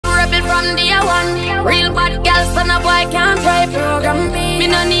from day one. Real bad girl, son of boy can't try program me. Me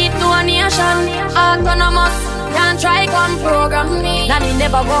no need donation, autonomous, can't try come program me. Now me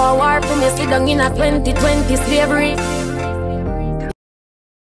never go war for me, sit down in a 2020 slavery.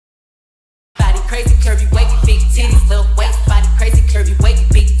 Body crazy, curvy, waist, big titties, little waist. Body crazy, curvy, waist,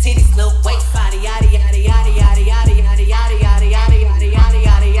 big titties, little waist. Body yada yada yada yada yada yada yada yada yada yada yada yada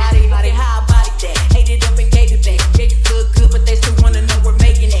yada yada. How I body that? Ate it up and gave it back. Make it look good, but they still wanna know we're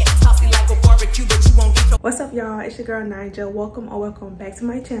making it. Tossy like a barbecue, but you won't get your. What's up, y'all? It's your girl Nigel. Welcome back to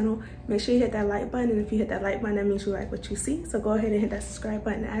my channel. Make sure you hit that like button, and if you hit that like button, that means you like what you see. So go ahead and hit that subscribe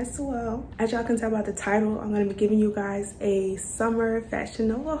button as well. As y'all can tell by the title, I'm going to be giving you guys a summer Fashion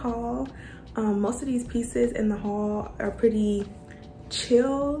Nova haul. Most of these pieces in the haul are pretty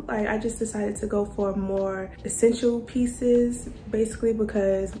chill. Like, I just decided to go for more essential pieces, basically,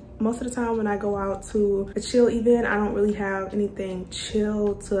 because most of the time when I go out to a chill event, I don't really have anything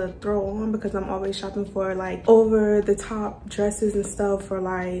chill to throw on because I'm always shopping for like over the top dresses and stuff for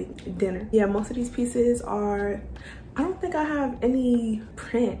like dinner. Yeah, most of these pieces are, I don't think I have any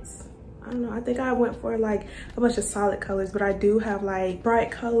prints. I don't know, I think I went for like a bunch of solid colors, but I do have like bright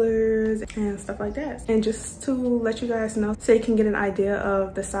colors and stuff like that. And just to let you guys know, so you can get an idea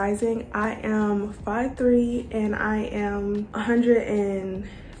of the sizing, I am 5'3" and I am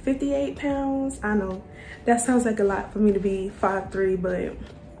 158 pounds. I know that sounds like a lot for me to be 5'3", but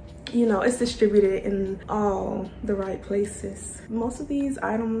you know, it's distributed in all the right places. Most of these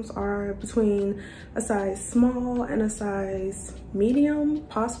items are between a size small and a size medium,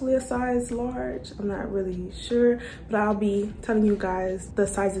 possibly a size large. I'm not really sure, but I'll be telling you guys the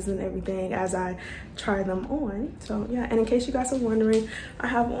sizes and everything as I try them on. So yeah, and in case you guys are wondering, I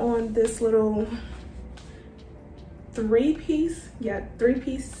have on this little three-piece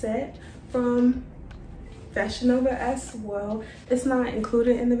set from Fashion Nova as well. It's not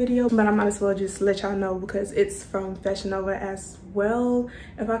included in the video, but I might as well just let y'all know because it's from Fashion Nova as well.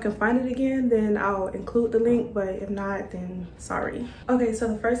 If I can find it again, then I'll include the link, but if not, then sorry. Okay, so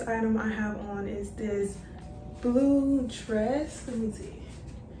the first item I have on is this blue dress. Let me see.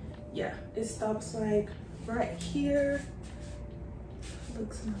 Yeah, it stops like right here.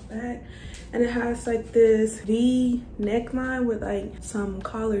 Looks in the back, and it has like this V neckline with like some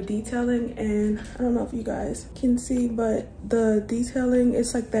collar detailing, and I don't know if you guys can see, but the detailing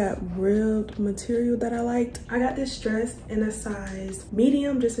is like that ribbed material that I liked. I got this dress in a size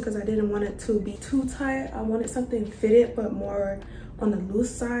medium just because I didn't want it to be too tight. I wanted something fitted but more on the loose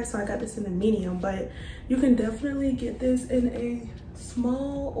side, so I got this in a medium, but you can definitely get this in a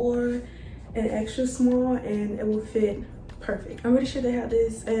small or an extra small and it will fit perfect. I'm pretty sure they have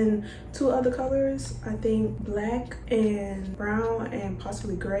this in two other colors. I think black and brown and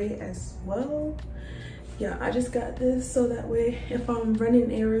possibly gray as well. Yeah, I just got this so that way if I'm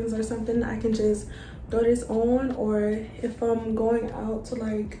running errands or something, I can just throw this on, or if I'm going out to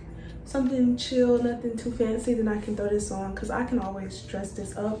like something chill, nothing too fancy, then I can throw this on because I can always dress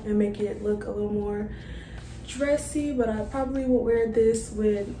this up and make it look a little more dressy. But I probably will wear this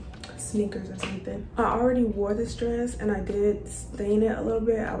with sneakers or something. I already wore this dress and I did stain it a little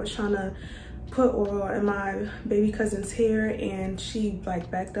bit. I was trying to put oil in my baby cousin's hair and she like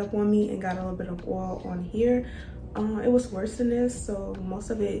backed up on me and got a little bit of oil on here. It was worse than this, so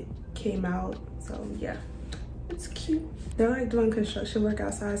most of it came out. So yeah, it's cute. They're like doing construction work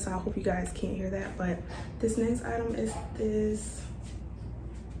outside, so I hope you guys can't hear that. But this next item is this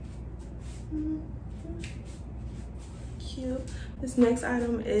cute. This next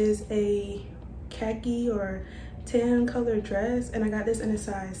item is a khaki or tan color dress, and I got this in a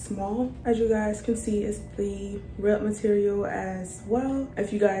size small. As you guys can see, it's the ribbed material as well.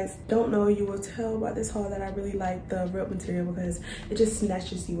 If you guys don't know, you will tell by this haul that I really like the ribbed material because it just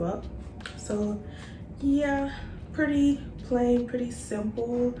snatches you up. So yeah, pretty plain, pretty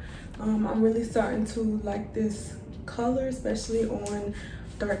simple. I'm really starting to like this color, especially on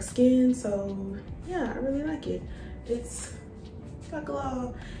dark skin. So yeah, I really like it. It's like a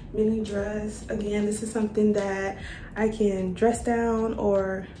little mini dress. Again, this is something that I can dress down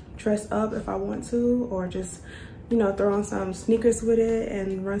or dress up if I want to, or just, you know, throw on some sneakers with it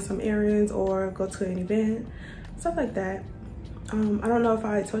and run some errands or go to an event, stuff like that. I don't know if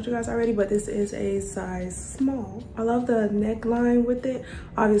I told you guys already, but this is a size small. I love the neckline with it.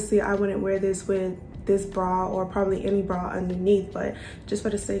 Obviously, I wouldn't wear this with this bra or probably any bra underneath, but just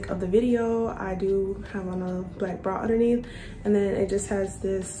for the sake of the video, I do have on a black bra underneath. And then it just has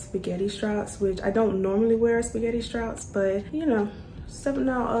this spaghetti straps, which I don't normally wear spaghetti straps, but you know, stepping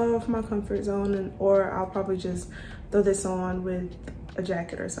out of my comfort zone, or I'll probably just throw this on with a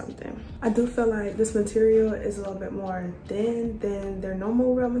jacket or something. I do feel like this material is a little bit more thin than their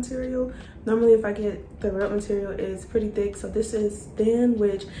normal real material. Normally if I get the real material, it's pretty thick, so this is thin,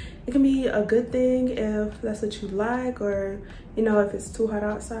 which it can be a good thing if that's what you like, or you know, if it's too hot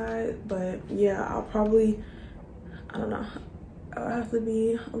outside. But yeah, I'll probably, I don't know, I'll have to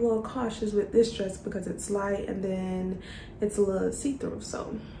be a little cautious with this dress because it's light and then it's a little see-through,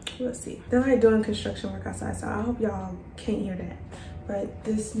 so let's see. They're like doing construction work outside, so I hope y'all can't hear that. But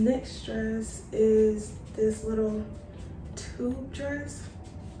this next dress is this little tube dress.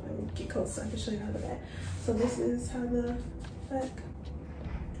 Let me get close so I can show you how to do that. So this is how the back,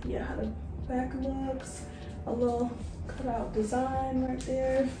 yeah, how the back looks. A little cutout design right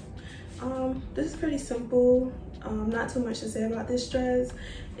there. This is pretty simple. Not too much to say about this dress.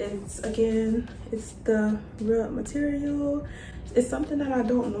 It's, again, it's the real material. It's something that I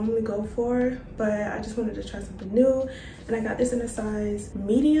don't normally go for, but I just wanted to try something new. And I got this in a size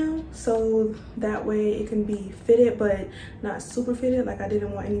medium, so that way it can be fitted, but not super fitted. Like, I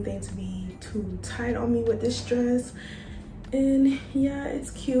didn't want anything to be too tight on me with this dress. And yeah,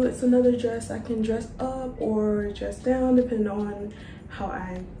 it's cute. It's another dress I can dress up or dress down depending on how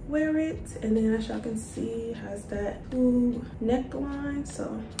I wear it. And then as y'all can see, has that blue neckline.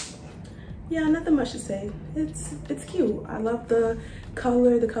 So yeah, nothing much to say. It's cute. I love the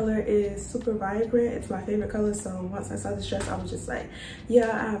color. The color is super vibrant. It's my favorite color. So once I saw this dress, I was just like,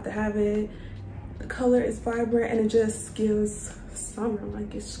 yeah, I have to have it. The color is vibrant and it just gives summer,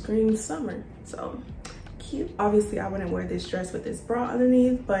 like it screams summer. So cute. Obviously I wouldn't wear this dress with this bra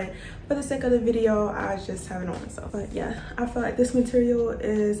underneath, but for the sake of the video, I just have it on myself. But yeah, I feel like this material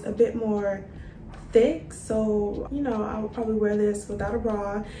is a bit more thick, so you know, I would probably wear this without a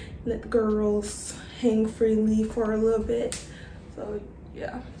bra, let the girls hang freely for a little bit. So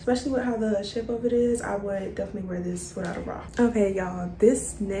yeah, especially with how the shape of it is, I would definitely wear this without a bra. Okay y'all,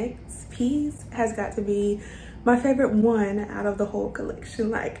 this next piece has got to be my favorite one out of the whole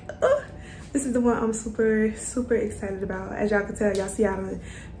collection. Like, this is the one I'm super excited about. As y'all can tell, y'all see I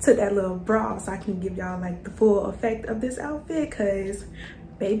took that little bra so I can give y'all like the full effect of this outfit, cause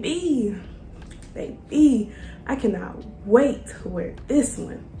baby, I cannot wait to wear this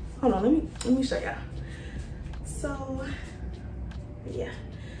one. Hold on, let me show y'all. So yeah,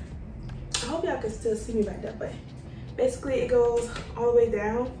 I hope y'all can still see me back that way. Basically it goes all the way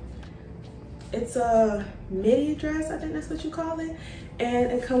down. It's a midi dress, I think that's what you call it,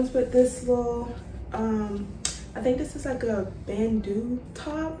 and it comes with this little I think this is like a bandeau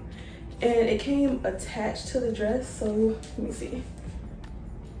top, and it came attached to the dress. So let me see,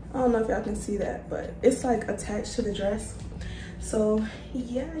 I don't know if y'all can see that, but it's like attached to the dress. So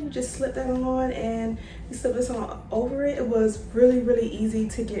yeah, you just slip that on and you slip this on over it. It was really easy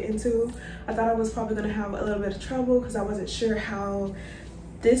to get into. I thought I was probably gonna have a little bit of trouble because I wasn't sure how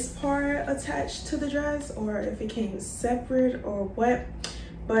this part attached to the dress or if it came separate or what.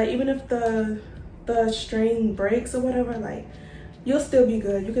 But even if the string breaks or whatever, like, you'll still be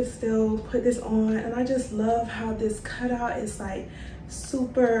good. You can still put this on. And I just love how this cutout is like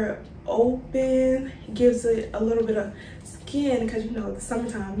super open. It gives it a little bit of skin, because you know the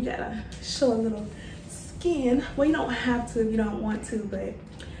summertime you gotta show a little skin. Well, you don't have to if you don't want to, but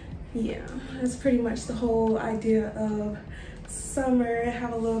yeah, that's pretty much the whole idea of summer,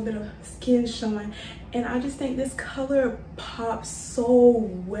 have a little bit of skin showing. And I just think this color pops so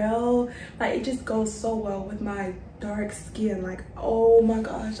well. Like, it just goes so well with my dark skin. Like, oh my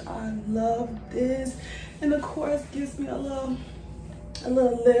gosh, I love this. And of course gives me a little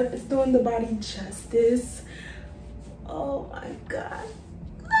lift. It's doing the body justice. Oh my god,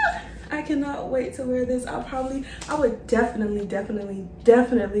 I cannot wait to wear this. I would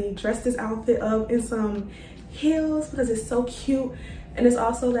definitely dress this outfit up in some heels because it's so cute, and it's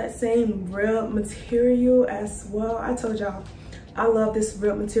also that same real material as well. I told y'all I love this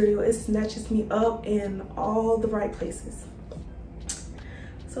real material. It snatches me up in all the right places.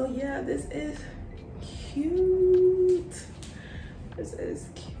 So yeah, this is cute. This is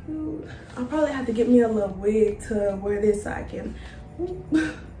cute. I'll probably have to get me a little wig to wear this so I can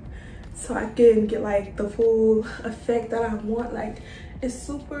get like the full effect that I want. Like, it's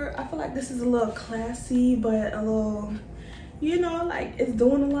super, I feel like this is a little classy, but a little, you know, like it's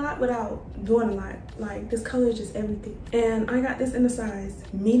doing a lot without doing a lot. Like, this color is just everything. And I got this in a size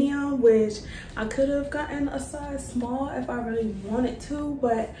medium, which I could have gotten a size small if I really wanted to,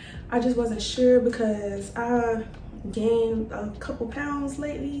 but I just wasn't sure because I gained a couple pounds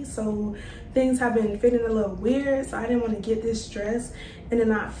lately, so things have been fitting a little weird. So I didn't want to get this dress and then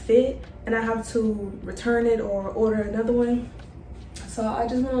not fit and I have to return it or order another one. So I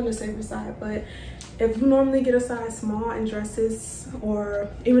just went on the safer side, but if you normally get a size small in dresses or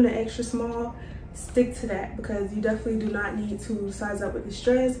even an extra small, stick to that, because you definitely do not need to size up with this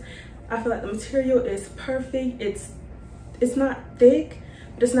dress. I feel like the material is perfect. It's not thick,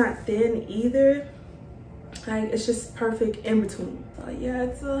 but it's not thin either. Like, it's just perfect in between. So yeah,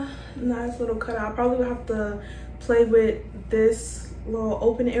 it's a nice little cutout. I probably would have to play with this little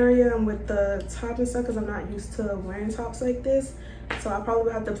open area and with the top and stuff, because I'm not used to wearing tops like this. So I probably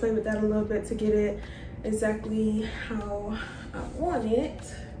would have to play with that a little bit to get it exactly how I want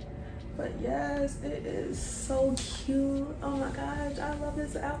it. But yes, it is so cute. Oh my gosh, I love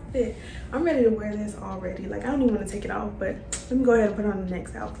this outfit. I'm ready to wear this already. Like, I don't even want to take it off, but let me go ahead and put on the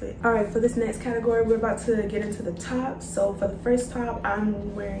next outfit. All right, for this next category, we're about to get into the tops. So for the first top,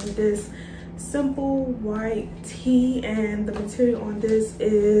 I'm wearing this simple white tee, and the material on this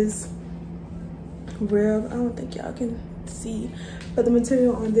is ribbed. I don't think y'all can see, but the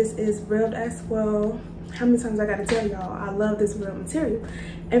material on this is ribbed as well. How many times I gotta tell y'all, I love this ribbed material.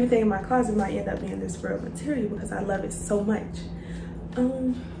 Everything in my closet might end up being this ribbed material because I love it so much.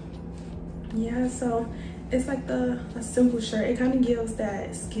 Yeah, so it's like a simple shirt. It kind of gives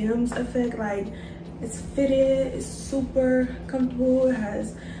that Skims effect. Like, it's fitted, it's super comfortable, it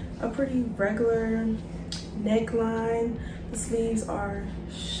has a pretty regular neckline. The sleeves are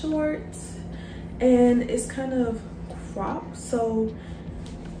short and it's kind of cropped. So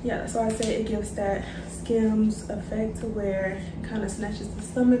yeah, that's why I say it gives that Skims effect, to where it kind of snatches the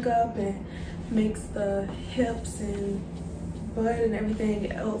stomach up and makes the hips and butt and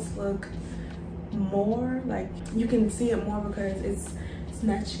everything else look more like you can see it more, because it's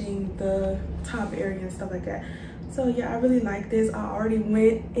snatching the top area and stuff like that. So yeah, I really like this. I already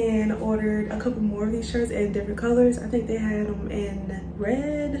went and ordered a couple more of these shirts in different colors. I think they had them in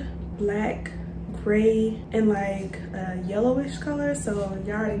red, black, gray, and like a yellowish color. So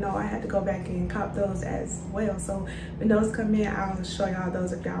y'all already know I had to go back and cop those as well. So when those come in, I'll show y'all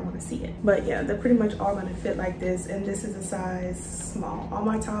those if y'all want to see it. But yeah, they're pretty much all gonna fit like this, and this is a size small. All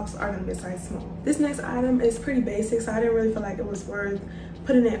my tops are gonna be a size small. This next item is pretty basic, so I didn't really feel like it was worth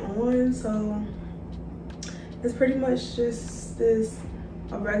putting it on. So it's pretty much just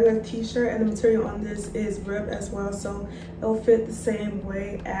a regular t-shirt, and the material on this is ribbed as well, so it'll fit the same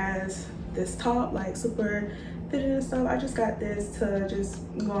way as this top, like super fitted and stuff. I just got this to just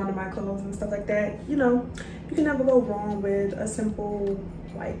go under my clothes and stuff like that. You know, you can never go wrong with a simple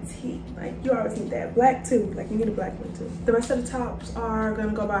white tee. Like, you always need that. Black too, like you need a black one too. The rest of the tops are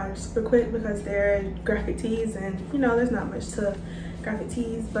gonna go by super quick because they're graphic tees, and you know, there's not much to graphic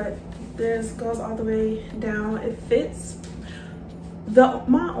tees, but this goes all the way down. It fits.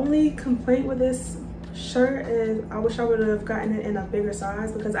 My only complaint with this shirt is I wish I would have gotten it in a bigger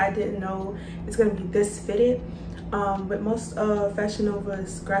size, because I didn't know it's gonna be this fitted. But most of Fashion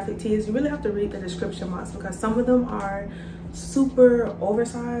Nova's graphic tees, you really have to read the description marks, because some of them are super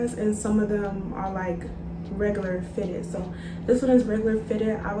oversized and some of them are like regular fitted. So this one is regular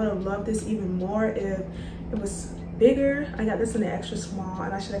fitted. I would have loved this even more if it was bigger. I got this in an extra small,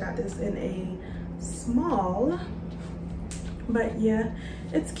 and I should have got this in a small. But yeah,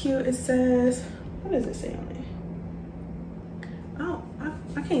 it's cute. It says, what does it say on it? Oh,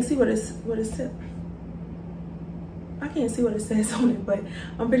 I can't see what it says. I can't see what it says on it, but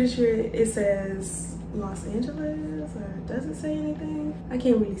I'm pretty sure it says Los Angeles, or does it say anything? I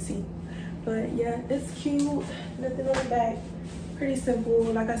can't really see. But yeah, it's cute. Nothing on the back. Pretty simple.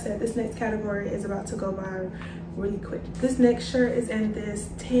 Like I said, this next category is about to go by really quick. This next shirt is in this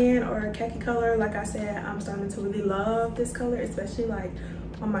tan or khaki color. Like I said, I'm starting to really love this color, especially like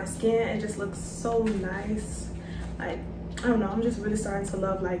on my skin. It just looks so nice. Like, I don't know, I'm just really starting to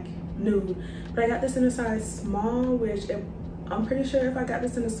love like nude. But I got this in a size small, which I'm pretty sure if I got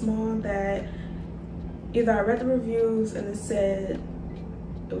this in a small, that either I read the reviews and it said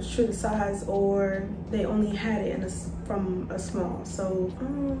it was true to size, or they only had it in from a small. So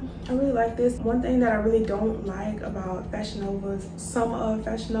I really like this. One thing that I really don't like about some of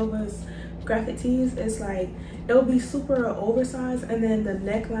Fashion Nova's graphic tees is like it'll be super oversized and then the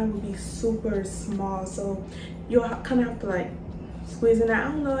neckline will be super small, so you'll kind of have to like squeeze in that.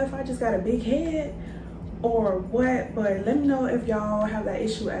 I don't know if I just got a big head or what, but let me know if y'all have that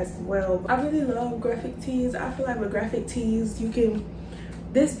issue as well. I really love graphic tees. I feel like with graphic tees,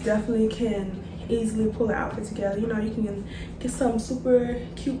 this definitely can easily pull an outfit together. You know, you can get some super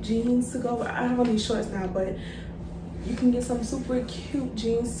cute jeans to go. I have on these shorts now, but you can get some super cute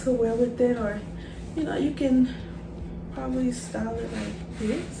jeans to wear with it, or you know, you can probably style it like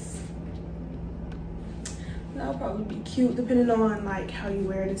this. That'll probably be cute depending on like how you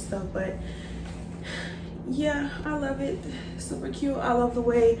wear it and stuff. But yeah, I love it. Super cute. I love the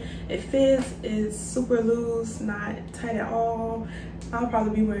way it fits. It's super loose, not tight at all. I'll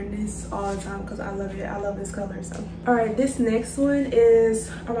probably be wearing this all the time because I love it. I love this color. So all right, this next one is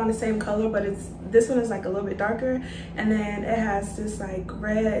around the same color, but this one is like a little bit darker, and then it has this like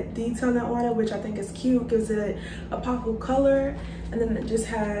red detailing on it, which I think is cute, gives it a pop of color. And then it just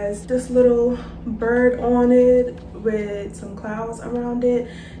has this little bird on it with some clouds around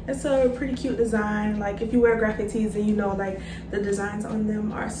it. It's a pretty cute design. Like if you wear graphic tees, then you know like the designs on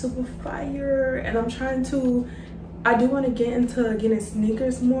them are super fire. And I do want to get into getting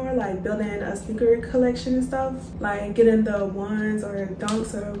sneakers more, like building a sneaker collection and stuff, like getting the ones or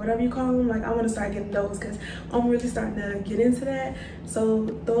dunks or whatever you call them. Like I want to start getting those because I'm really starting to get into that. So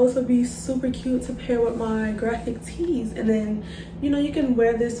those would be super cute to pair with my graphic tees. And then, you know, you can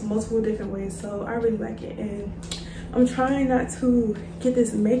wear this multiple different ways. So I really like it. And I'm trying not to get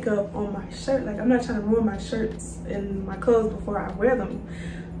this makeup on my shirt. Like I'm not trying to ruin my shirts and my clothes before I wear them.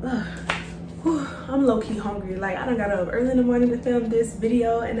 Ugh. Whew, I'm low-key hungry. Like I done got up early in the morning to film this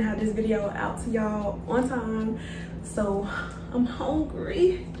video and have this video out to y'all on time. So I'm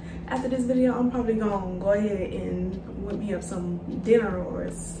hungry. After this video, I'm probably gonna go ahead and whip me up some dinner or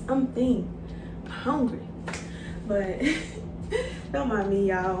something. I'm hungry. But don't mind me,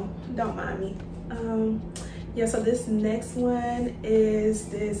 y'all. Don't mind me. Yeah, so this next one is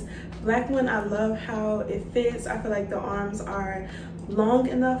this black one. I love how it fits. I feel like the arms are long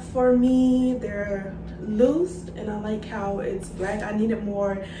enough for me. They're loose, and I like how it's black. I needed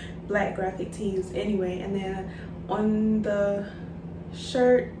more black graphic tees anyway. And then on the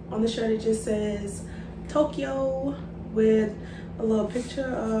shirt it just says Tokyo with a little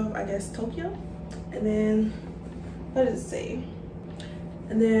picture of, I guess, Tokyo. And then what does it say?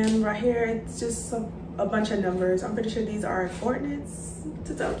 And then right here it's just a bunch of numbers. I'm pretty sure these are coordinates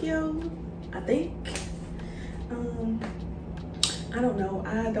to Tokyo, I think. I don't know.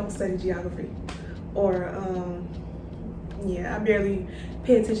 I don't study geography, or yeah, I barely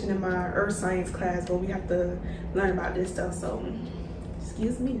pay attention in my earth science class, but we have to learn about this stuff, so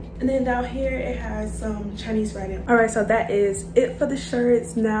excuse me. And then down here it has some Chinese writing. All right, so that is it for the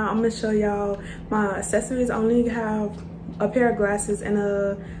shirts. Now I'm gonna show y'all my accessories. I only have a pair of glasses and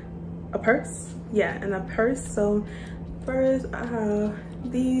a purse. Yeah, and a purse. So first I have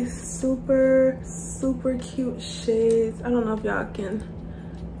these super cute shades. I don't know if y'all can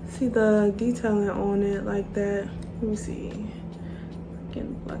see the detailing on it like that. Let me see. I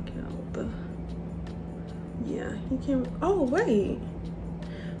can block it out the, yeah, you can. Oh wait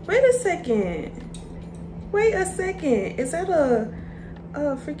a second, is that a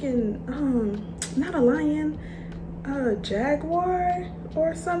freaking not a lion, a jaguar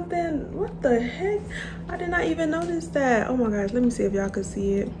or something? What the heck? I did not even notice that. Oh my gosh, let me see if y'all can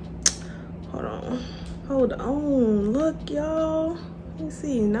see it. Hold on, look y'all, let me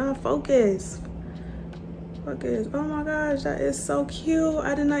see. Now focus. Oh my gosh, that is so cute.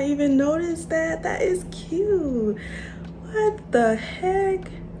 I did not even notice that. That is cute. What the heck?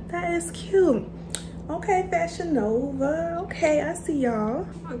 That is cute. Okay, Fashion Nova. Okay, I see y'all.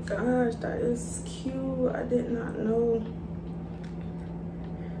 Oh my gosh, that is cute. I did not know.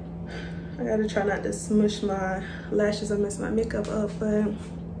 I gotta try not to smush my lashes or mess my makeup up, but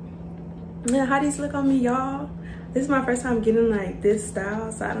yeah, how these look on me, y'all? This is my first time getting like this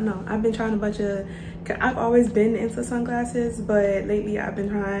style, so I don't know. I've been trying I've always been into sunglasses, but lately I've been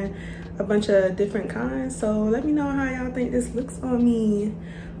trying a bunch of different kinds. So let me know how y'all think this looks on me.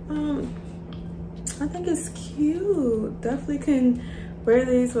 I think it's cute. Definitely can wear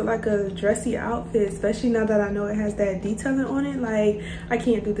these with like a dressy outfit, especially now that I know it has that detailing on it. Like I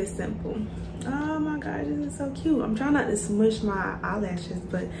can't do this simple. Oh my god, this is so cute. I'm trying not to smush my eyelashes,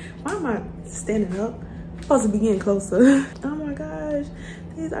 but why am I standing up? I'm supposed to be getting closer. Oh my gosh,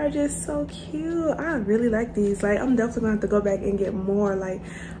 these are just so cute. I really like these. Like I'm definitely gonna have to go back and get more. Like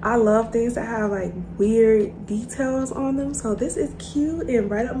I love things that have like weird details on them, so this is cute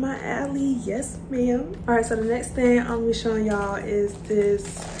and right up my alley. Yes ma'am. All right, so the next thing I'm gonna be showing y'all is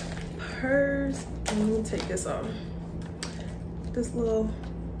this purse. Let me take this off. This little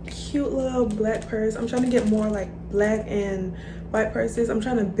cute little black purse. I'm trying to get more like black and white purses. I'm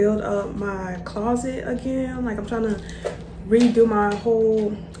trying to build up my closet again. Like I'm trying to redo my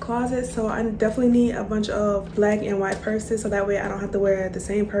whole closet, so I definitely need a bunch of black and white purses, so that way I don't have to wear the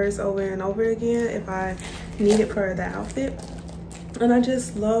same purse over and over again if I need it for the outfit. And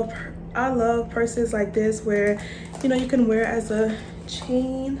I love purses like this where, you know, you can wear as a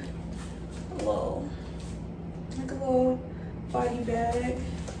chain, like a little body bag.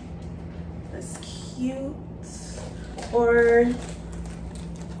 That's cute. Or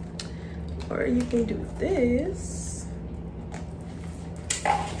Or you can do this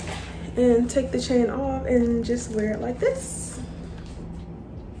and take the chain off and just wear it like this.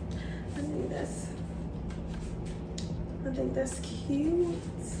 I think that's cute.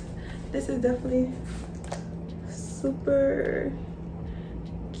 This is definitely super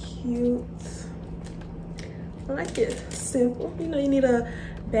cute. I like it. Simple. You know, you need a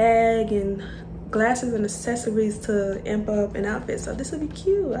bag and glasses and accessories to amp up an outfit, so this would be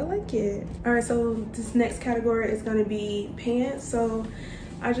cute. I like it. All right, so this next category is gonna be pants. So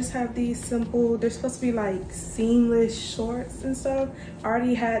I just have these simple, they're supposed to be like seamless shorts and stuff. I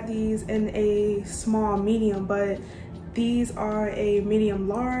already had these in a small medium, but these are a medium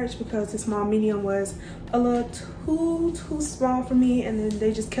large because the small medium was a little too small for me, and then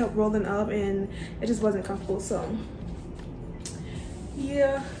they just kept rolling up and it just wasn't comfortable. So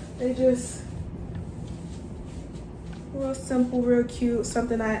yeah, they just real simple, real cute,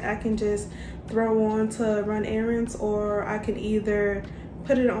 something I can just throw on to run errands, or I can either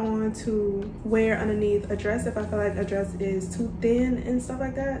put it on to wear underneath a dress if I feel like a dress is too thin and stuff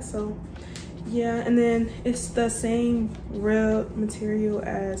like that. So yeah, and then it's the same real material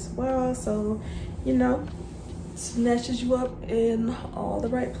as well, so you know, snatches you up in all the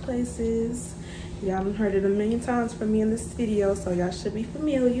right places. Y'all done heard it a million times from me in this video, so y'all should be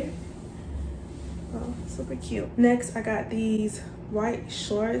familiar. Oh, super cute. Next, I got these white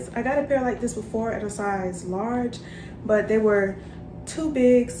shorts. I got a pair like this before at a size large, but they were too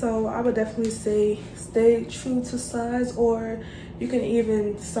big, so I would definitely say stay true to size, or you can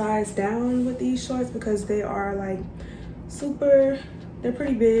even size down with these shorts because they are like they're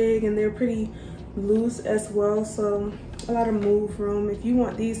pretty big and they're pretty loose as well, so a lot of move room. If you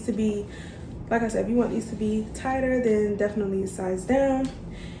want these to be, like I said, if you want these to be tighter, then definitely size down.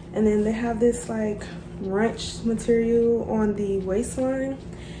 And then they have this like wrench material on the waistline,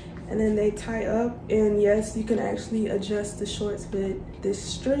 and then they tie up, and yes, you can actually adjust the shorts with this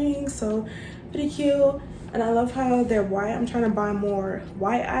string, so pretty cute. And I love how they're white. I'm trying to buy more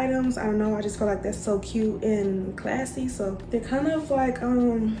white items. I don't know, I just feel like that's so cute and classy. So they're kind of like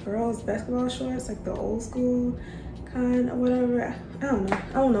girls basketball shorts, like the old school kind or whatever. I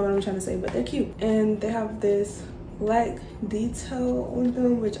don't know what I'm trying to say, but they're cute. And they have this black detail on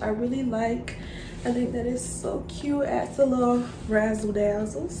them, which I really like. I think that is so cute, adds a little razzle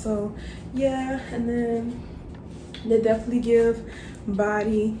dazzle. So yeah, and then they definitely give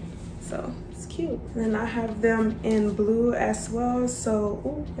body, so it's cute. And then I have them in blue as well, so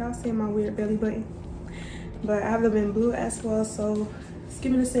oh, y'all see my weird belly button, but I have them in blue as well, so it's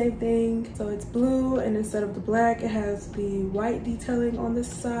giving the same thing. So it's blue, and instead of the black, it has the white detailing on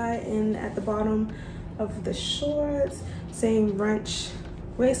this side, and at the bottom of the shorts, same wrench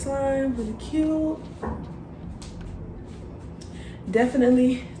waistline, really cute.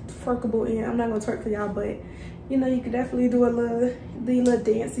 Definitely twerkable in. I'm not gonna twerk for y'all, but you know, you could definitely do a little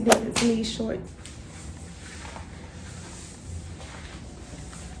dancey dance in these shorts.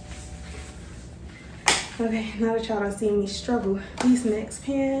 Okay, now that y'all done seen me struggle, these next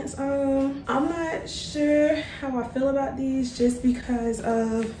pants, I'm not sure how I feel about these, just because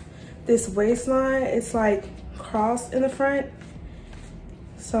of this waistline. It's like crossed in the front,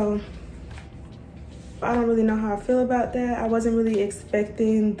 so I don't really know how I feel about that. I wasn't really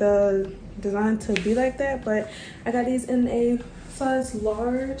expecting the design to be like that, but I got these in a size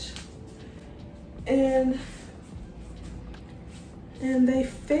large, and they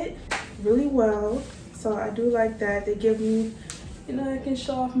fit really well, so I do like that. They give me, you know, I can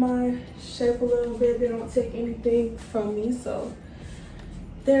show off my shape a little bit. They don't take anything from me, so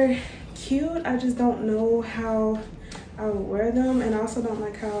they're cute. I just don't know how I would wear them, and I also don't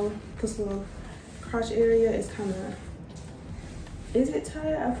like how this little crotch area is kind of, is it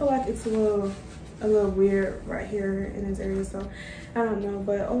tight? I feel like it's a little weird right here in this area, so I don't know.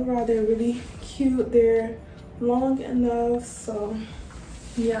 But overall, they're really cute. They're long enough, so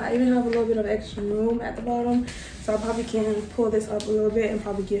yeah. I even have a little bit of extra room at the bottom, so I probably can pull this up a little bit and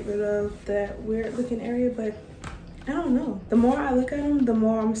probably get rid of that weird looking area. But I don't know, the more I look at them, the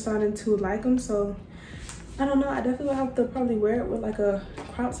more I'm starting to like them. So I don't know, I definitely will have to probably wear it with like a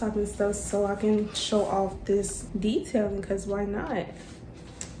crop top and stuff, so I can show off this detailing, because why not?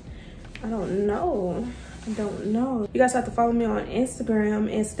 I don't know. You guys have to follow me on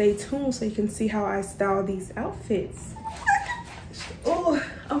Instagram and stay tuned so you can see how I style these outfits. Oh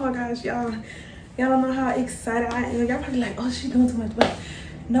my gosh, y'all don't know how excited I am. Y'all probably like, oh, she's doing too much, but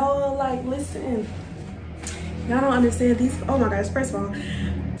no, like, listen, y'all don't understand these. Oh my gosh, first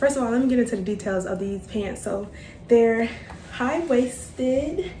of all, let me get into the details of these pants. So they're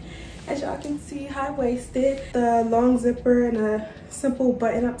high-waisted, As y'all can see, high-waisted, the long zipper and a simple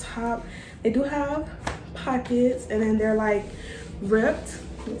button up top. They do have pockets, and then they're like ripped.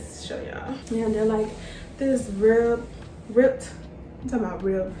 Let me show y'all. Yeah, they're like this ripped. I'm talking about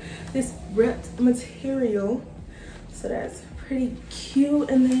ripped. This ripped material. So that's pretty cute.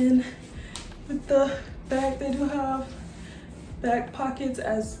 And then with the back, they do have back pockets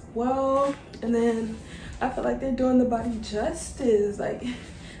as well. And then I feel like they're doing the body justice. Like,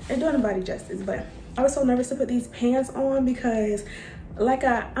 they're doing the body justice. But I was so nervous to put these pants on because, like,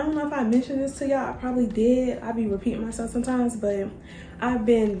 I don't know if I mentioned this to y'all. I probably did. I be repeating myself sometimes, but I've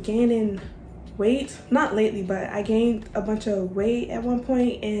been gaining weight. Not lately, but I gained a bunch of weight at one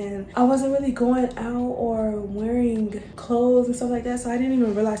point, and I wasn't really going out or wearing clothes and stuff like that, so I didn't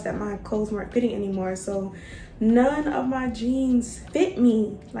even realize that my clothes weren't fitting anymore. So none of my jeans fit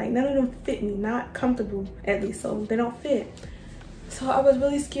me. Like, none of them fit me, not comfortable at least, so they don't fit. So I was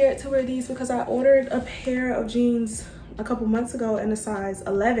really scared to wear these because I ordered a pair of jeans a couple months ago in a size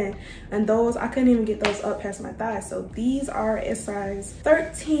 11, and those, I couldn't even get those up past my thighs. So these are a size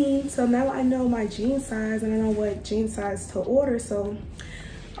 13. So now I know my jean size and I know what jean size to order. So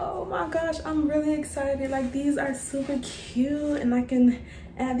oh my gosh, I'm really excited. Like, these are super cute, and I can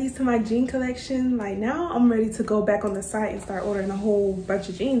add these to my jean collection. Like, now I'm ready to go back on the site and start ordering a whole bunch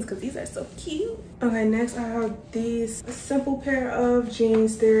of jeans because these are so cute. Okay, next I have these, a simple pair of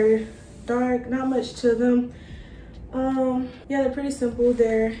jeans. They're dark, not much to them. Yeah, they're pretty simple.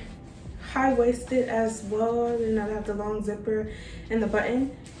 They're high-waisted as well, and I have the long zipper and the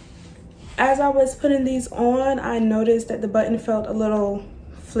button. As I was putting these on, I noticed that the button felt a little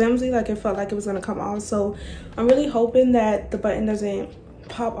flimsy, like it felt like it was gonna come off. So I'm really hoping that the button doesn't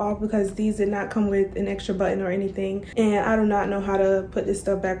pop off because these did not come with an extra button or anything, and I do not know how to put this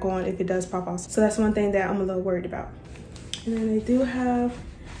stuff back on if it does pop off. So that's one thing that I'm a little worried about. And then they do have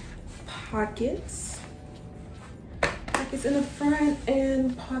pockets in the front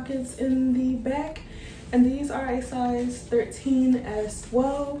and pockets in the back, and these are a size 13 as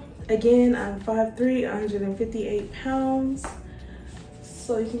well. Again, I'm 5'3", 158 pounds,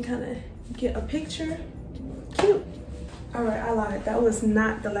 so you can kind of get a picture. Cute. All right, I lied, that was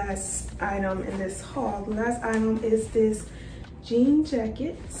not the last item in this haul. The last item is this jean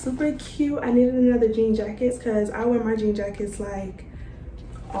jacket. Super cute. I needed another jean jacket because I wear my jean jackets like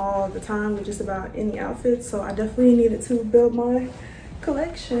all the time with just about any outfit, so I definitely needed to build my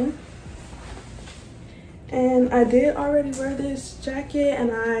collection. And I did already wear this jacket, and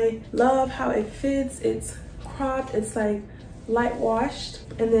I love how it fits. It's cropped, it's like light washed,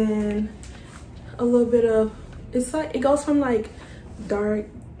 and then a little bit of, it's like, it goes from like dark,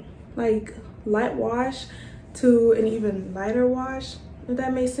 like light wash to an even lighter wash, if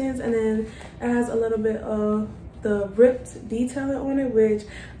that makes sense. And then it has a little bit of the ripped detailing on it, which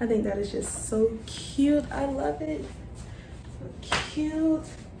I think that is just so cute. I love it. So cute.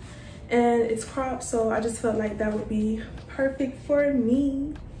 And it's cropped, so I just felt like that would be perfect for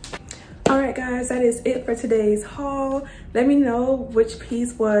me. All right guys, that is it for today's haul. Let me know which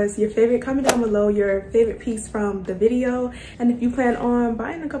piece was your favorite. Comment down below your favorite piece from the video, and if you plan on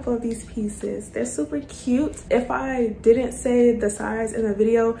buying a couple of these pieces. They're super cute. If I didn't say the size in the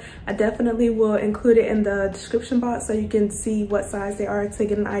video, I definitely will include it in the description box so you can see what size they are to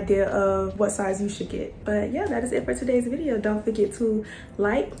get an idea of what size you should get. But yeah, that is it for today's video. Don't forget to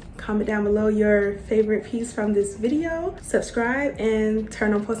like, comment down below your favorite piece from this video, subscribe, and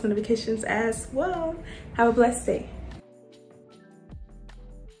turn on post notifications as well. Have a blessed day.